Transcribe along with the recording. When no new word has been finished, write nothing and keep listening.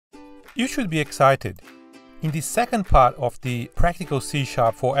You should be excited. In the second part of the Practical C#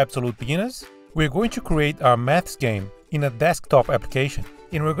 for Absolute Beginners, we're going to create our maths game in a desktop application.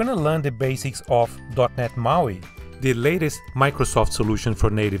 And we're going to learn the basics of .NET Maui, the latest Microsoft solution for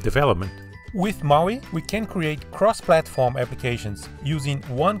native development. With Maui, we can create cross-platform applications using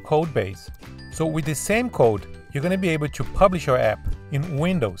one code base. So with the same code, you're going to be able to publish your app in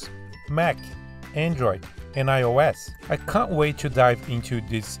Windows, Mac, Android, and iOS. I can't wait to dive into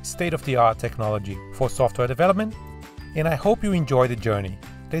this state-of-the-art technology for software development, and I hope you enjoy the journey.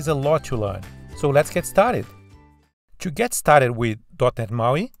 There's a lot to learn, so let's get started. To get started with .NET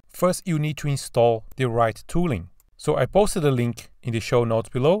Maui, first you need to install the right tooling. So I posted a link in the show notes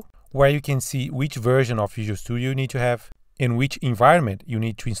below where you can see which version of Visual Studio you need to have and which environment you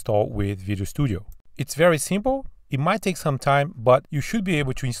need to install with Visual Studio. It's very simple. It might take some time, but you should be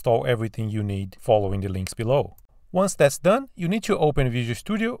able to install everything you need following the links below. Once that's done, you need to open Visual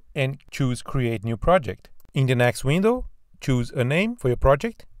Studio and choose Create New Project. In the next window, choose a name for your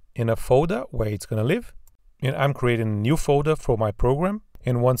project and a folder where it's going to live. And I'm creating a new folder for my program.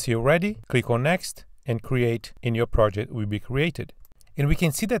 And once you're ready, click on Next and Create, and your project will be created. And we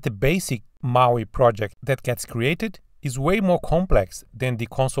can see that the basic Maui project that gets created is way more complex than the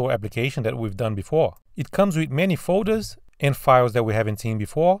console application that we've done before. It comes with many folders and files that we haven't seen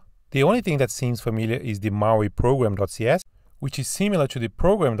before. The only thing that seems familiar is the Maui program.cs, which is similar to the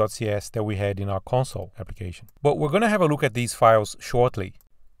program.cs that we had in our console application. But we're going to have a look at these files shortly.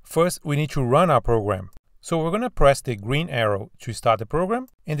 First, we need to run our program. So we're going to press the green arrow to start the program,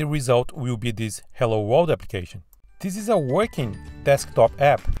 and the result will be this Hello World application. This is a working desktop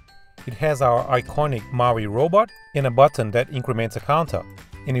app. It has our iconic Maui robot and a button that increments a counter.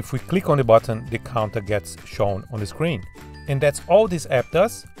 And if we click on the button, the counter gets shown on the screen. And that's all this app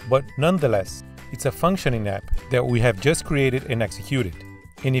does, but nonetheless, it's a functioning app that we have just created and executed.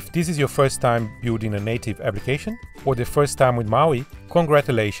 And if this is your first time building a native application or the first time with Maui,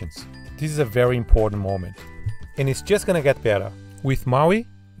 congratulations. This is a very important moment. And it's just gonna get better. With Maui,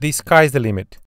 the sky's the limit.